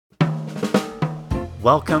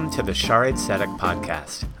Welcome to the Shared Tzedek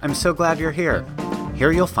podcast. I'm so glad you're here.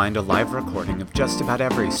 Here you'll find a live recording of just about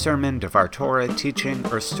every sermon, Devar Torah, teaching,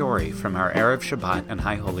 or story from our Erev Shabbat and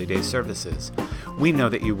High Holy Day services. We know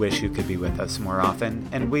that you wish you could be with us more often,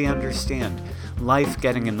 and we understand. Life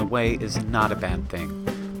getting in the way is not a bad thing.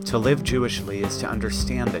 To live Jewishly is to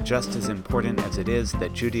understand that just as important as it is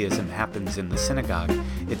that Judaism happens in the synagogue,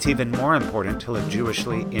 it's even more important to live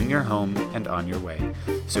Jewishly in your home and on your way.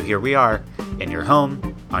 So here we are, in your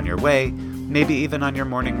home, on your way, maybe even on your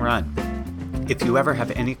morning run. If you ever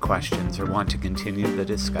have any questions or want to continue the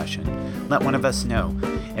discussion, let one of us know,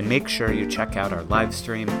 and make sure you check out our live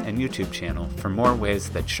stream and YouTube channel for more ways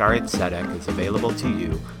that Shared Tzedek is available to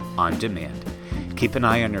you on demand. Keep an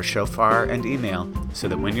eye on your shofar and email so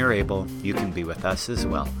that when you're able, you can be with us as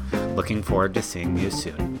well. Looking forward to seeing you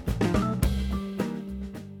soon.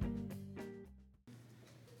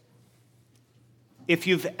 If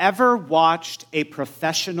you've ever watched a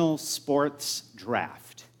professional sports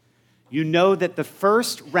draft, you know that the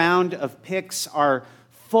first round of picks are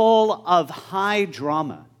full of high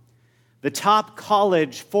drama. The top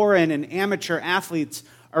college, foreign, and amateur athletes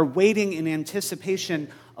are waiting in anticipation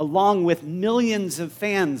along with millions of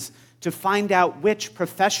fans to find out which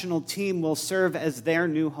professional team will serve as their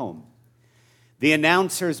new home. The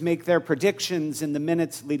announcers make their predictions in the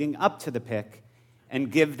minutes leading up to the pick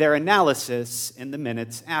and give their analysis in the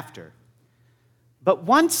minutes after. But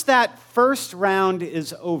once that first round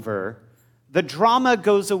is over, the drama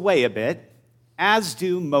goes away a bit, as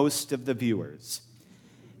do most of the viewers.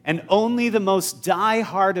 And only the most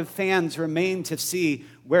die-hard of fans remain to see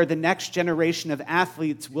where the next generation of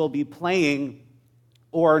athletes will be playing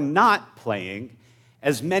or not playing,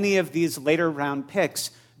 as many of these later round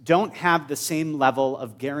picks don't have the same level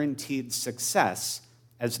of guaranteed success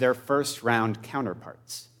as their first round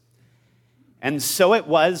counterparts. And so it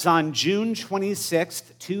was on June 26,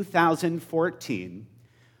 2014,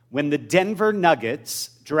 when the Denver Nuggets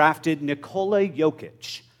drafted Nikola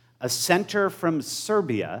Jokic, a center from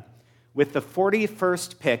Serbia, with the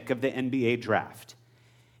 41st pick of the NBA draft.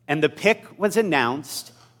 And the pick was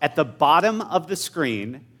announced at the bottom of the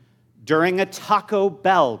screen during a Taco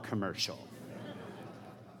Bell commercial.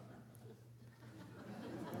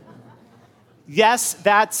 Yes,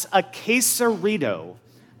 that's a quesarito,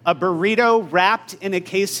 a burrito wrapped in a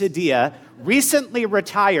quesadilla, recently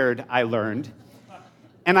retired, I learned.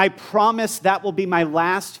 And I promise that will be my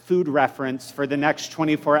last food reference for the next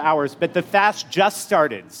 24 hours, but the fast just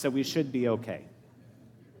started, so we should be okay.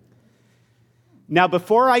 Now,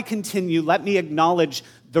 before I continue, let me acknowledge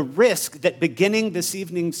the risk that beginning this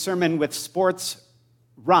evening's sermon with sports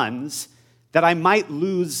runs that I might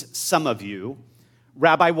lose some of you,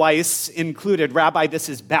 Rabbi Weiss included. Rabbi, this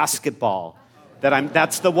is basketball.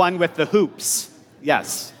 That's the one with the hoops.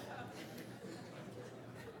 Yes.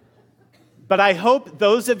 But I hope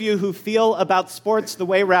those of you who feel about sports the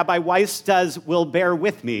way Rabbi Weiss does will bear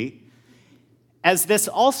with me, as this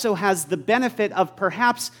also has the benefit of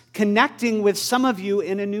perhaps connecting with some of you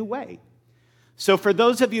in a new way. So for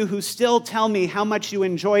those of you who still tell me how much you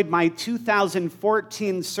enjoyed my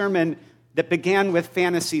 2014 sermon that began with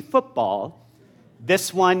fantasy football,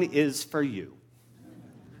 this one is for you.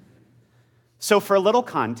 So for a little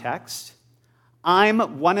context,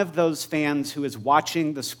 I'm one of those fans who is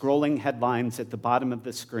watching the scrolling headlines at the bottom of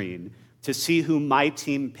the screen to see who my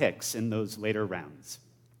team picks in those later rounds.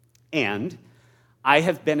 And I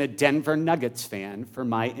have been a Denver Nuggets fan for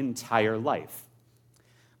my entire life.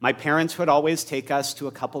 My parents would always take us to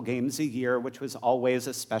a couple games a year, which was always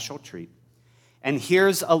a special treat. And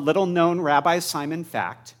here's a little-known Rabbi Simon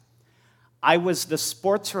fact. I was the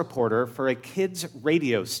sports reporter for a kids'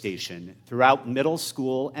 radio station throughout middle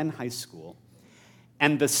school and high school.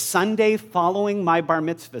 And the Sunday following my bar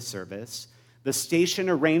mitzvah service, the station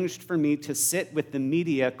arranged for me to sit with the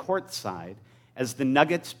media courtside as the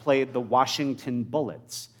Nuggets played the Washington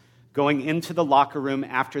Bullets, going into the locker room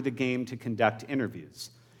after the game to conduct interviews.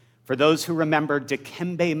 For those who remember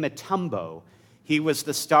Dikembe Mutombo, he was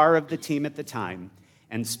the star of the team at the time,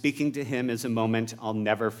 and speaking to him is a moment I'll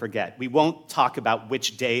never forget. We won't talk about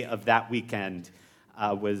which day of that weekend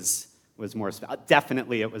was more special.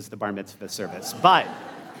 Definitely it was the bar mitzvah service, but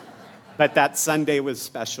that Sunday was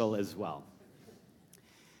special as well.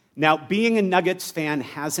 Now, being a Nuggets fan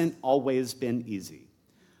hasn't always been easy.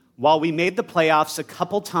 While we made the playoffs a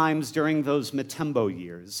couple times during those Mutombo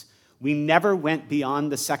years, we never went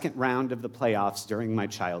beyond the second round of the playoffs during my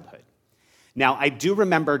childhood. Now, I do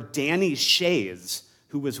remember Danny Shays,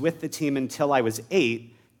 who was with the team until I was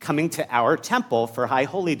 8, coming to our temple for High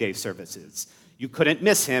Holy Day services. You couldn't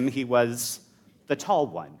miss him. He was the tall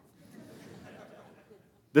one.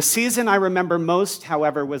 The season I remember most,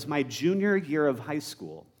 however, was my junior year of high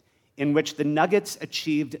school, in which the Nuggets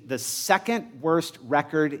achieved the second worst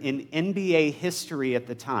record in NBA history at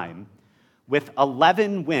the time, with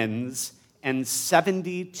 11 wins and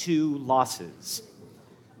 72 losses.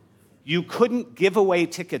 You couldn't give away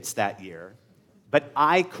tickets that year, but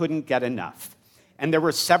I couldn't get enough. And there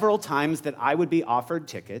were several times that I would be offered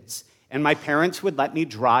tickets, and my parents would let me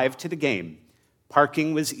drive to the game.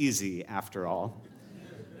 Parking was easy, after all.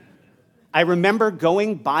 I remember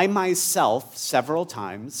going by myself several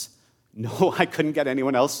times. No, I couldn't get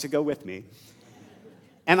anyone else to go with me.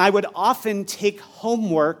 And I would often take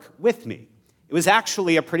homework with me. It was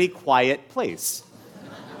actually a pretty quiet place.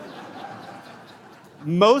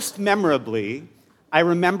 Most memorably, I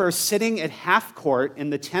remember sitting at half court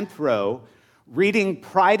in the 10th row, reading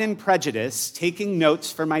Pride and Prejudice, taking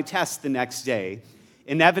notes for my test the next day,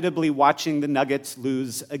 inevitably watching the Nuggets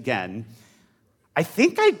lose again. I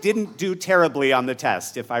think I didn't do terribly on the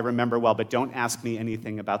test, if I remember well, but don't ask me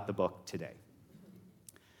anything about the book today.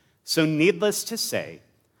 So needless to say,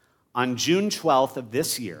 on June 12th of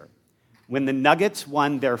this year, when the Nuggets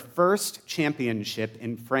won their first championship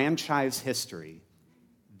in franchise history,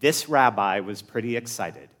 this rabbi was pretty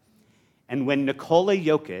excited. And when Nikola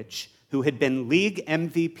Jokic, who had been league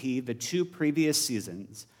MVP the 2 previous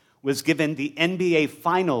seasons, was given the NBA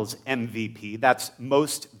Finals MVP, that's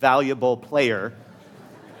most valuable player,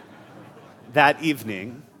 that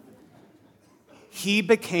evening, he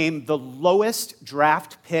became the lowest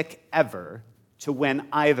draft pick ever to win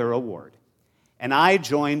either award. And I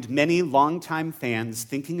joined many longtime fans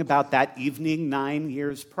thinking about that evening 9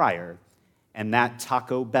 years prior and that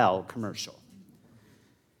Taco Bell commercial.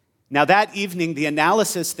 Now, that evening, the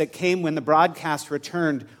analysis that came when the broadcast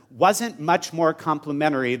returned wasn't much more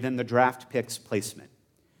complimentary than the draft pick's placement.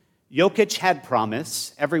 Jokic had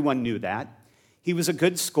promise, everyone knew that. He was a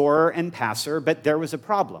good scorer and passer, but there was a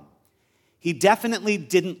problem. He definitely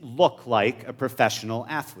didn't look like a professional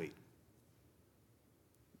athlete.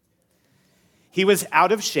 He was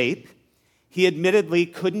out of shape. He admittedly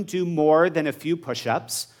couldn't do more than a few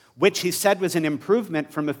push-ups, which he said was an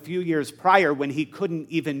improvement from a few years prior when he couldn't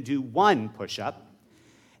even do one push-up.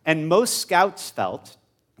 And most scouts felt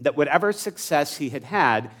that whatever success he had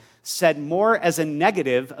had said more as a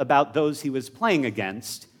negative about those he was playing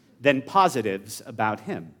against than positives about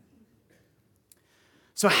him.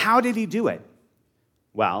 So how did he do it?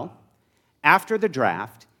 Well, after the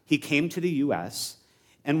draft, he came to the U.S.,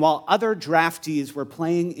 and while other draftees were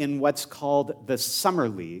playing in what's called the Summer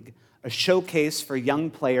League, a showcase for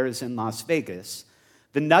young players in Las Vegas,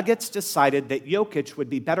 the Nuggets decided that Jokic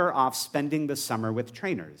would be better off spending the summer with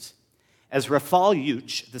trainers. As Rafal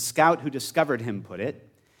Yuch, the scout who discovered him, put it,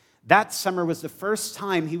 that summer was the first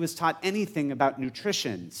time he was taught anything about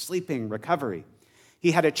nutrition, sleeping, recovery.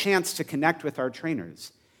 He had a chance to connect with our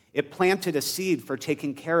trainers. It planted a seed for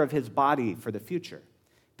taking care of his body for the future.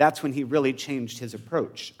 That's when he really changed his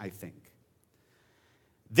approach, I think.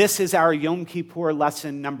 This is our Yom Kippur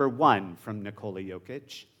lesson number 1 from Nikola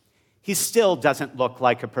Jokic. He still doesn't look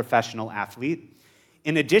like a professional athlete.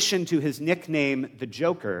 In addition to his nickname, the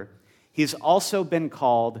Joker, he's also been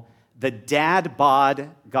called the Dad Bod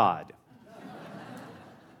God.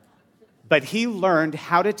 But he learned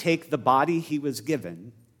how to take the body he was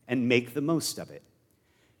given and make the most of it.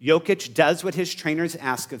 Jokic does what his trainers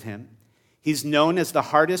ask of him. He's known as the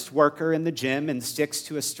hardest worker in the gym and sticks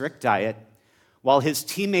to a strict diet. While his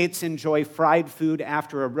teammates enjoy fried food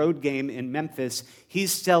after a road game in Memphis, he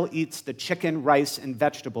still eats the chicken, rice, and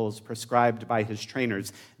vegetables prescribed by his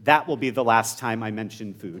trainers. That will be the last time I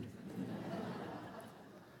mention food.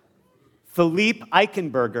 Philippe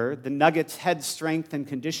Eichenberger, the Nuggets' head strength and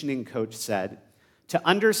conditioning coach, said, to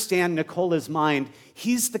understand Nikola's mind,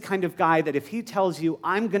 he's the kind of guy that if he tells you,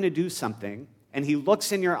 I'm going to do something, and he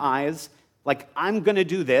looks in your eyes like, I'm going to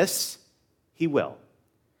do this, he will.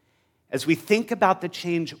 As we think about the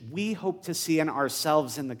change we hope to see in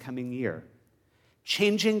ourselves in the coming year,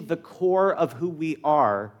 changing the core of who we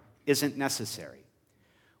are isn't necessary.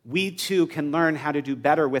 We too can learn how to do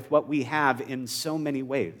better with what we have in so many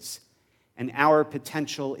ways, and our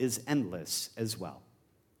potential is endless as well.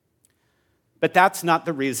 But that's not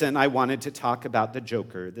the reason I wanted to talk about the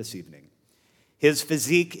Joker this evening. His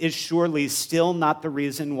physique is surely still not the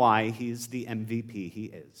reason why he's the MVP he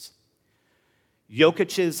is.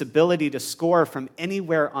 Jokic's ability to score from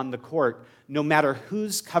anywhere on the court, no matter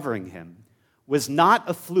who's covering him, was not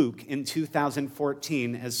a fluke in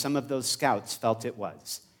 2014 as some of those scouts felt it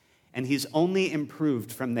was. And he's only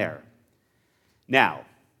improved from there. Now,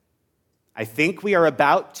 I think we are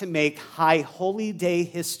about to make High Holy Day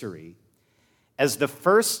history as the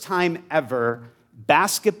first time ever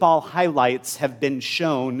Basketball highlights have been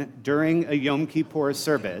shown during a Yom Kippur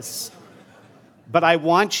service, but I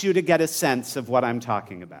want you to get a sense of what I'm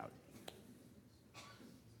talking about.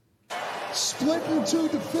 Splitting two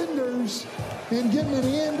defenders and getting an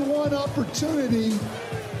and-one opportunity.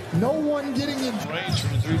 No one getting in range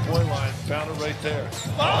from the three-point line. Found it right there.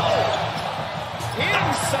 Oh!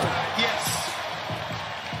 Inside, yes.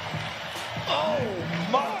 Oh,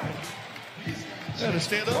 my. Got to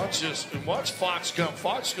stand up. Watch this. And watch Fox come.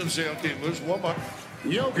 Fox is going to say, okay, there's one more.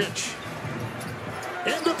 Jokic.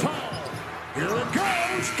 Into Powell. Here it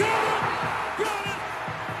goes. Got it. Got it.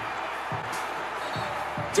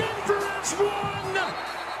 Denver has won.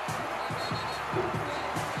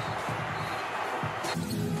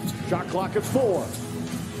 Shot clock at 4.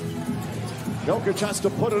 Jokic has to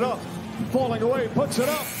put it up. Falling away, puts it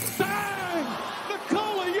up. Bang!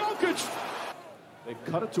 Nikola Jokic. They've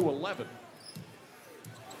cut it to 11.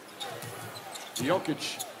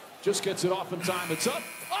 Jokic just gets it off in time. It's up.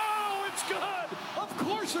 Oh, it's good. Of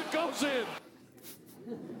course it goes in.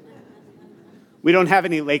 We don't have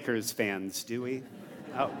any Lakers fans, do we?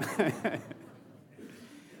 Oh.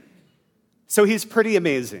 So he's pretty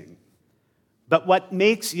amazing. But what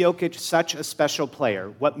makes Jokic such a special player,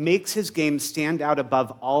 what makes his game stand out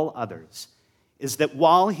above all others, is that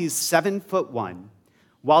while he's 7'1",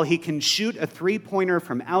 while he can shoot a three-pointer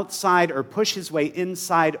from outside or push his way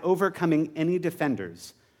inside, overcoming any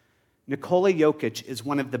defenders, Nikola Jokic is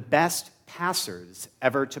one of the best passers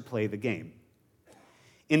ever to play the game.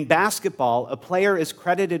 In basketball, a player is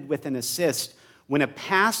credited with an assist when a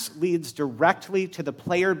pass leads directly to the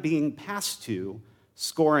player being passed to,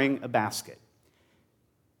 scoring a basket.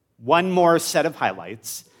 One more set of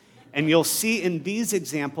highlights, and you'll see in these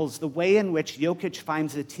examples the way in which Jokic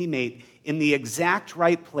finds a teammate in the exact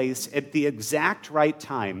right place at the exact right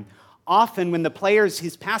time, often when the players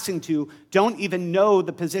he's passing to don't even know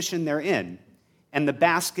the position they're in, and the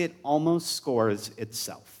basket almost scores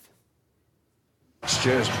itself. It's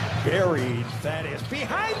just buried. That is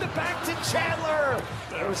behind the back to Chandler.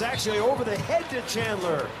 It was actually over the head to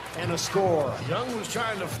Chandler, and a score. Young was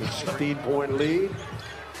trying to... 15-point lead.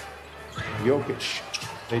 Jokic.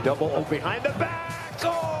 They double behind the back.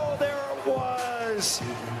 Oh, there it was.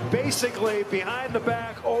 Basically behind the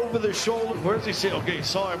back, over the shoulder. Where's he see? Okay, he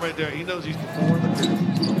saw him right there. He knows he's before the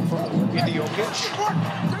into Jokic.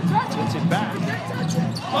 Gets it back. Hits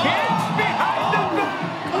behind the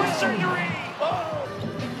back. Wizardry.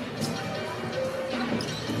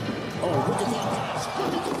 Oh, look at that.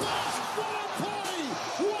 Look at that. What a play.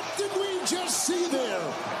 What did we just see there?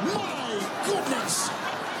 My goodness.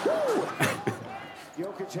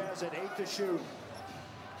 Jokic has an 8 to shoot.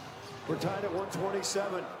 We're tied at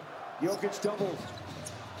 127. Jokic doubles.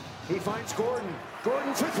 He finds Gordon.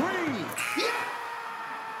 Gordon for 3. Yeah!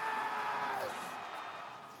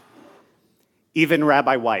 Even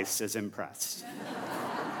Rabbi Weiss is impressed.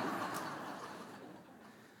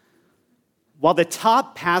 While the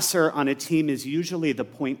top passer on a team is usually the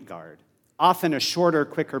point guard, often a shorter,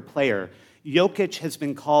 quicker player, Jokic has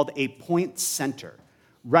been called a point center,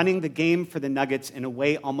 running the game for the Nuggets in a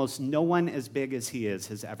way almost no one as big as he is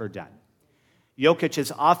has ever done. Jokic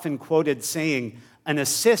is often quoted saying, "An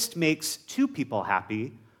assist makes 2 people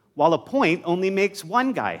happy, while a point only makes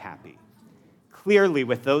 1 guy happy." Clearly,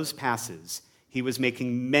 with those passes, he was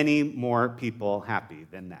making many more people happy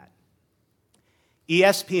than that.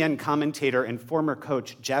 ESPN commentator and former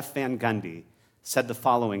coach Jeff Van Gundy said the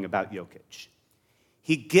following about Jokic.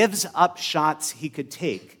 He gives up shots he could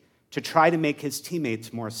take to try to make his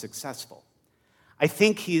teammates more successful. I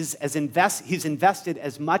think he's invested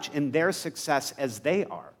as much in their success as they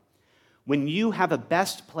are. When you have a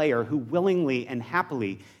best player who willingly and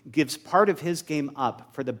happily gives part of his game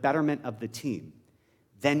up for the betterment of the team,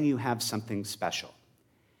 then you have something special.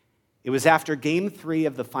 It was after Game 3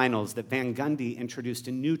 of the finals that Van Gundy introduced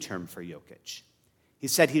a new term for Jokic. He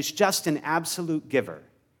said he's just an absolute giver.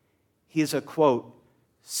 He is a, quote,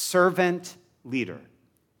 servant leader.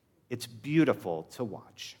 It's beautiful to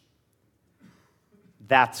watch.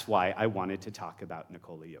 That's why I wanted to talk about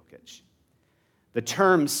Nikola Jokic. The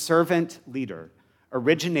term servant leader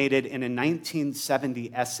originated in a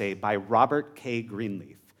 1970 essay by Robert K.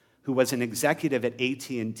 Greenleaf, who was an executive at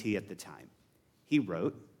AT&T at the time. He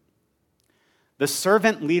wrote, "The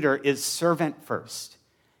servant leader is servant first.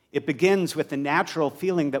 It begins with the natural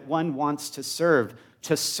feeling that one wants to serve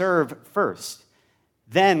first.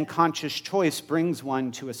 Then conscious choice brings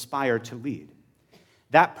one to aspire to lead.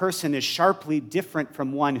 That person is sharply different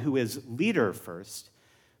from one who is leader first,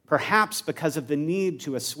 perhaps because of the need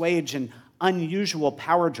to assuage an unusual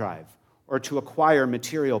power drive or to acquire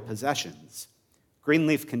material possessions."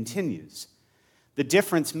 Greenleaf continues, The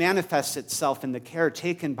difference manifests itself in the care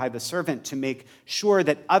taken by the servant to make sure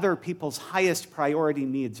that other people's highest priority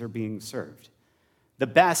needs are being served. The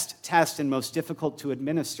best test and most difficult to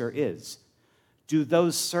administer is, do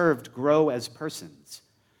those served grow as persons?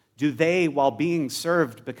 Do they, while being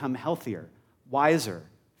served, become healthier, wiser,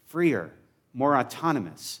 freer, more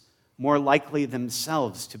autonomous, more likely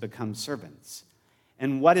themselves to become servants?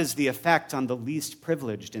 And what is the effect on the least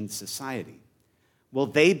privileged in society? Will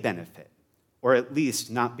they benefit, or at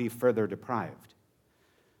least not be further deprived?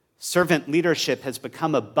 Servant leadership has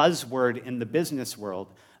become a buzzword in the business world,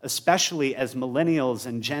 especially as millennials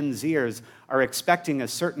and Gen Zers are expecting a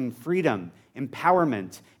certain freedom,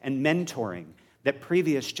 empowerment, and mentoring that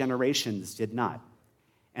previous generations did not.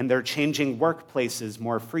 And they're changing workplaces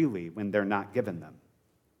more freely when they're not given them.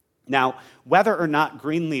 Now, whether or not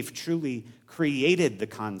Greenleaf truly created the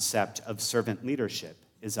concept of servant leadership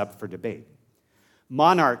is up for debate.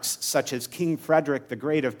 Monarchs such as King Frederick the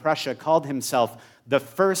Great of Prussia called himself the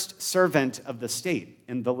first servant of the state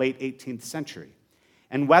in the late 18th century.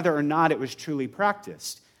 And whether or not it was truly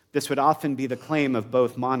practiced, this would often be the claim of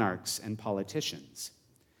both monarchs and politicians.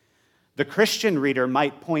 The Christian reader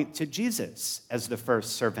might point to Jesus as the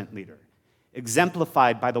first servant leader,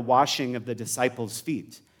 exemplified by the washing of the disciples'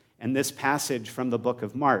 feet, and this passage from the book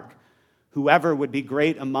of Mark: "Whoever would be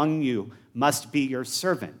great among you must be your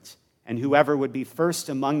servant, and whoever would be first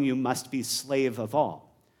among you must be slave of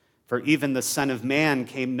all. For even the Son of Man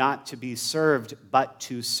came not to be served, but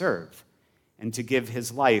to serve, and to give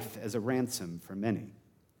his life as a ransom for many."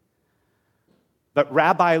 But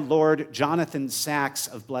Rabbi Lord Jonathan Sacks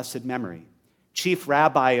of blessed memory, chief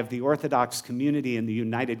rabbi of the Orthodox community in the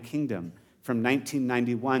United Kingdom from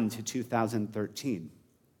 1991 to 2013,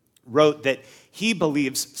 wrote that he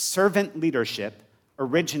believes servant leadership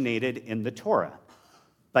originated in the Torah,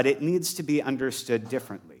 but it needs to be understood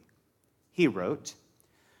differently. He wrote,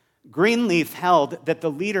 "Greenleaf held that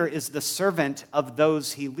the leader is the servant of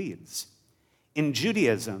those he leads. In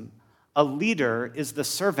Judaism, a leader is the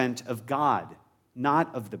servant of God,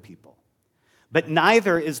 not of the people. But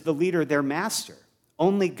neither is the leader their master.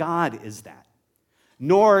 Only God is that.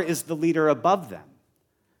 Nor is the leader above them.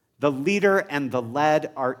 The leader and the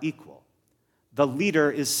led are equal. The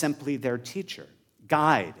leader is simply their teacher,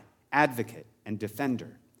 guide, advocate, and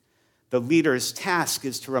defender. The leader's task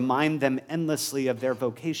is to remind them endlessly of their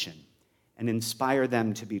vocation and inspire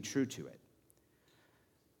them to be true to it."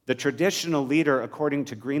 The traditional leader, according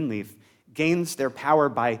to Greenleaf, gains their power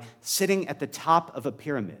by sitting at the top of a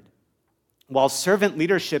pyramid, while servant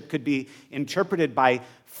leadership could be interpreted by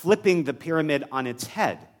flipping the pyramid on its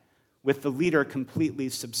head, with the leader completely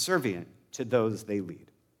subservient to those they lead.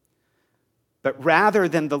 But rather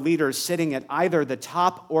than the leader sitting at either the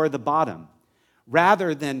top or the bottom,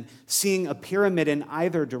 rather than seeing a pyramid in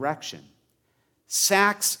either direction,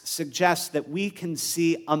 Sacks suggests that we can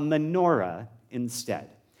see a menorah instead.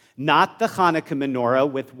 Not the Hanukkah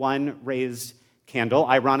menorah with one raised candle,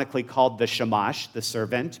 ironically called the shamash, the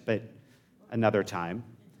servant, but another time.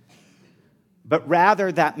 But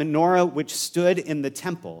rather that menorah which stood in the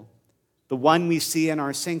temple, the one we see in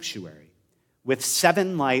our sanctuary, with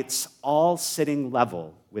 7 lights all sitting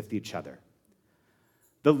level with each other.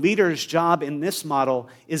 The leader's job in this model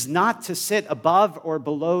is not to sit above or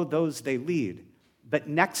below those they lead, but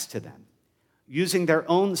next to them, using their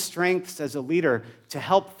own strengths as a leader to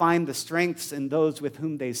help find the strengths in those with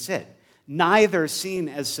whom they sit, neither seen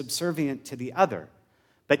as subservient to the other,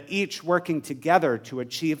 but each working together to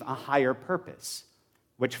achieve a higher purpose,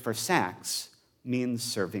 which for Sacks means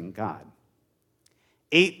serving God.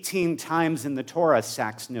 18 times in the Torah,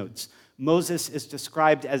 Sacks notes, Moses is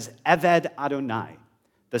described as Eved Adonai,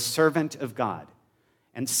 the servant of God.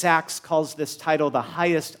 And Sacks calls this title the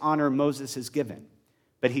highest honor Moses is given.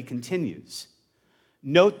 But he continues,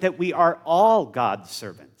 "Note that we are all God's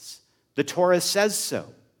servants. The Torah says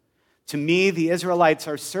so. To me, the Israelites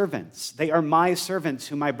are servants. They are my servants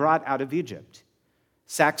whom I brought out of Egypt."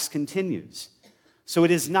 Sacks continues, "So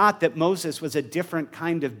it is not that Moses was a different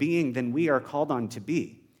kind of being than we are called on to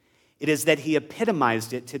be. It is that he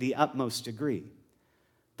epitomized it to the utmost degree.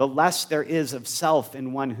 The less there is of self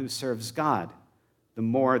in one who serves God, the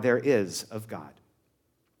more there is of God."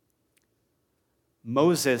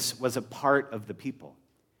 Moses was a part of the people.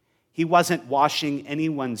 He wasn't washing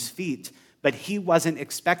anyone's feet, but he wasn't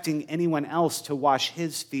expecting anyone else to wash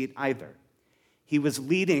his feet either. He was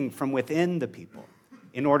leading from within the people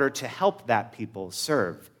in order to help that people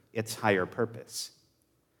serve its higher purpose.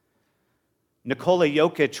 Nikola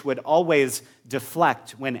Jokic would always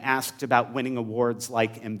deflect when asked about winning awards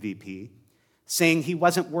like MVP, saying he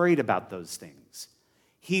wasn't worried about those things.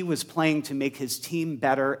 He was playing to make his team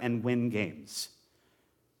better and win games.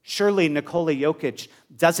 surely Nikola Jokic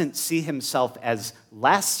doesn't see himself as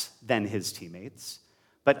less than his teammates,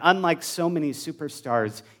 but unlike so many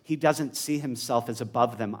superstars, he doesn't see himself as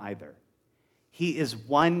above them either. He is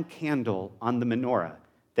one candle on the menorah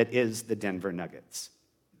that is the Denver Nuggets.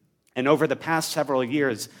 And over the past several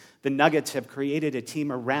years, the Nuggets have created a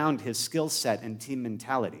team around his skill set and team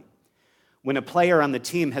mentality. When a player on the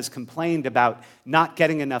team has complained about not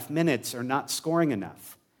getting enough minutes or not scoring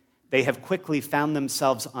enough, they have quickly found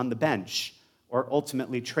themselves on the bench or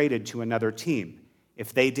ultimately traded to another team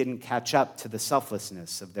if they didn't catch up to the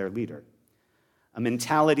selflessness of their leader. A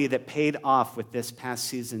mentality that paid off with this past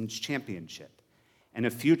season's championship, and a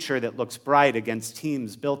future that looks bright against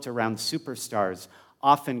teams built around superstars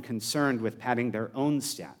often concerned with padding their own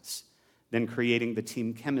stats than creating the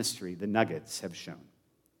team chemistry the Nuggets have shown.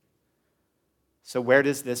 So where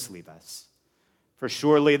does this leave us? For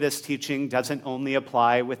surely this teaching doesn't only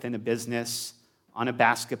apply within a business, on a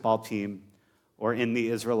basketball team, or in the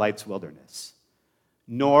Israelites' wilderness.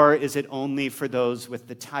 Nor is it only for those with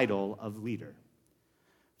the title of leader.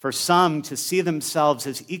 For some, to see themselves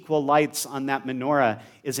as equal lights on that menorah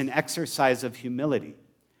is an exercise of humility,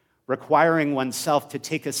 requiring oneself to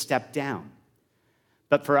take a step down.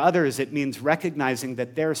 But for others, it means recognizing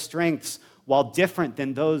that their strengths, while different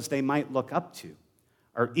than those they might look up to,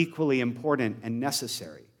 are equally important and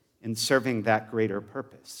necessary in serving that greater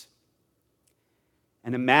purpose.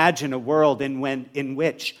 And imagine a world in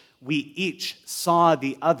which we each saw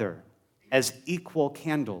the other as equal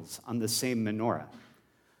candles on the same menorah.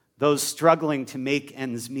 Those struggling to make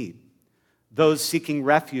ends meet, those seeking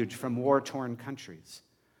refuge from war-torn countries,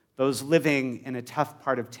 those living in a tough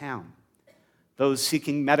part of town, those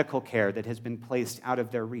seeking medical care that has been placed out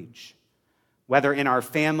of their reach, whether in our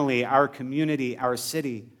family, our community, our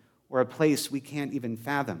city, or a place we can't even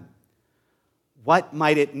fathom. What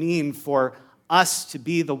might it mean for us to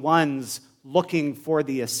be the ones looking for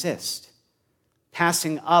the assist,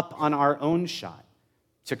 passing up on our own shot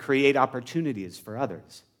to create opportunities for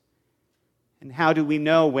others? And how do we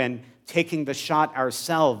know when taking the shot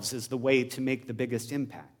ourselves is the way to make the biggest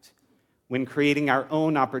impact, when creating our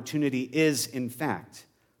own opportunity is, in fact,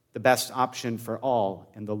 the best option for all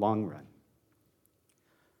in the long run?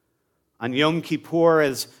 On Yom Kippur,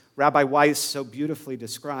 as Rabbi Weiss so beautifully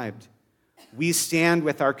described, we stand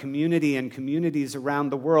with our community and communities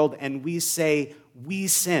around the world and we say, we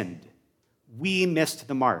sinned, we missed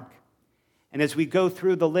the mark. And as we go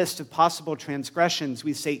through the list of possible transgressions,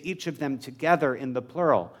 we say each of them together in the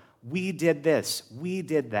plural. We did this, we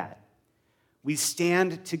did that. We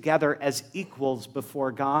stand together as equals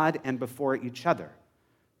before God and before each other,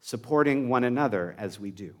 supporting one another as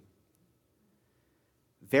we do.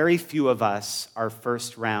 Very few of us are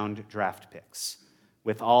first-round draft picks,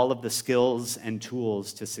 with all of the skills and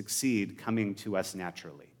tools to succeed coming to us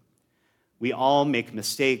naturally. We all make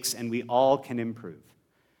mistakes and we all can improve.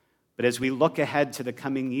 But as we look ahead to the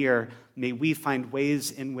coming year, may we find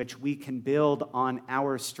ways in which we can build on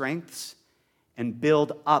our strengths and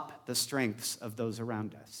build up the strengths of those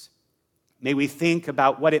around us. May we think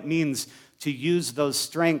about what it means to use those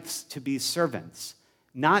strengths to be servants,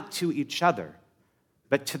 not to each other,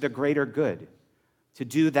 but to the greater good, to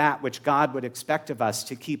do that which God would expect of us,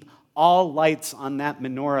 to keep all lights on that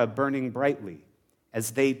menorah burning brightly,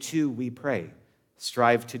 as they too, we pray,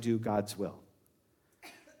 strive to do God's will.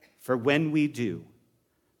 For when we do,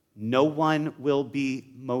 no one will be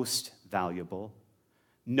most valuable,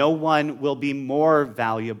 no one will be more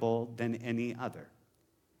valuable than any other,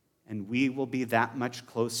 and we will be that much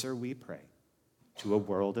closer, we pray, to a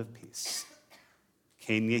world of peace.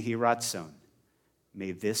 Ken Yehi Ratzon.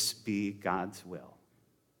 May this be God's will.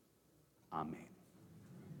 Amen.